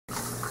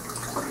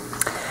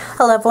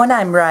Hello everyone,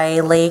 I'm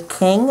Riley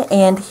King,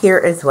 and here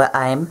is what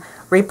I'm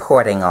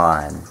reporting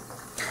on.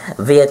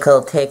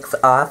 Vehicle takes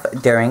off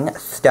during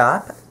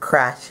stop,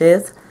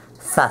 crashes,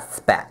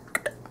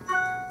 suspect.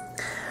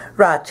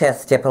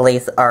 Rochester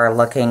police are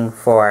looking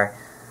for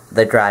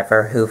the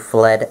driver who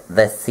fled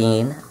the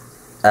scene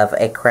of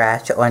a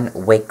crash on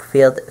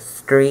Wakefield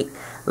Street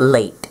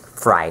late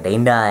Friday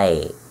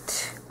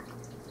night.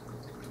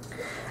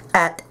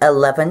 At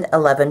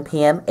 11:11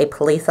 p.m., a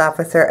police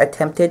officer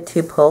attempted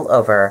to pull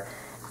over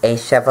a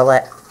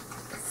Chevrolet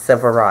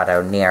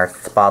Silverado near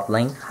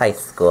Spalding High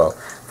School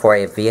for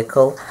a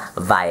vehicle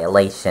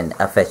violation,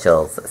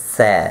 officials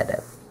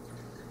said.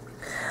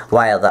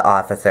 While the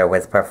officer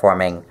was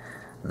performing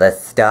the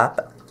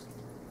stop,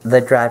 the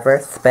driver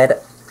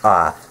sped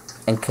off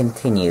and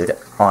continued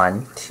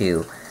on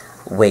to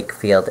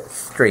Wakefield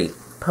Street,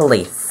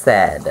 police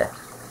said.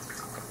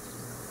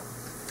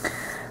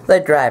 The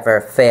driver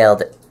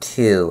failed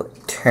to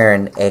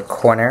turn a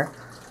corner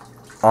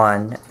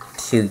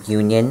onto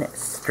Union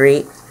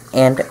Street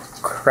and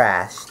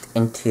crashed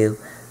into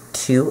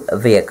two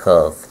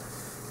vehicles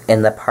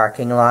in the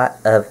parking lot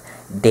of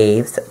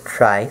Dave's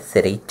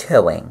Tri-City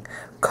Towing,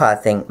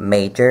 causing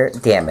major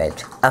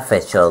damage,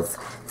 officials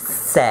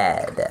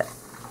said.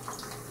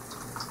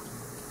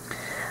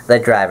 The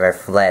driver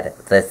fled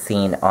the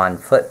scene on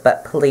foot,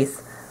 but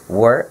police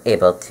were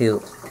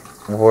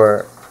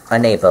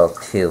unable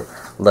to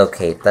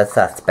locate the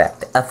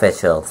suspect,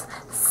 officials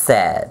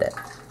said.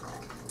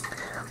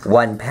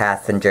 One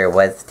passenger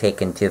was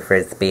taken to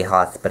Frisbee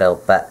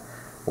Hospital but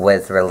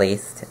was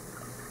released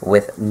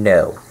with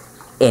no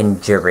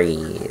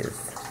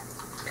injuries.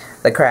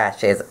 The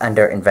crash is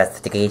under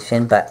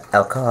investigation, but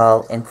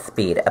alcohol and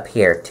speed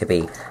appear to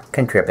be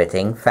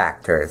contributing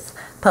factors,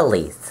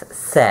 police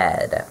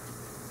said.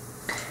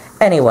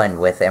 Anyone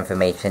with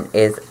information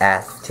is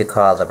asked to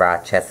call the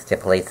Rochester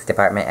Police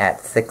Department at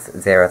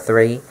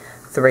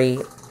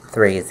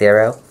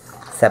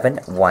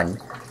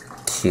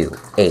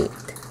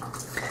 603-330-7128.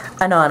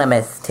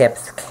 Anonymous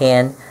tips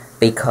can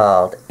be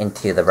called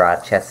into the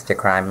Rochester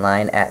Crime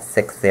Line at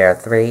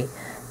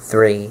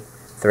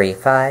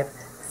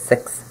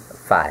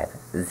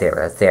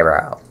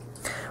 603-335-6500.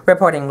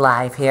 Reporting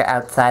live here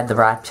outside the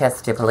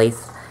Rochester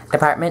Police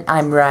Department,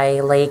 I'm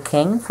Riley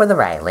King for the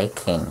Riley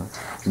King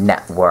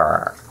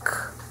Network.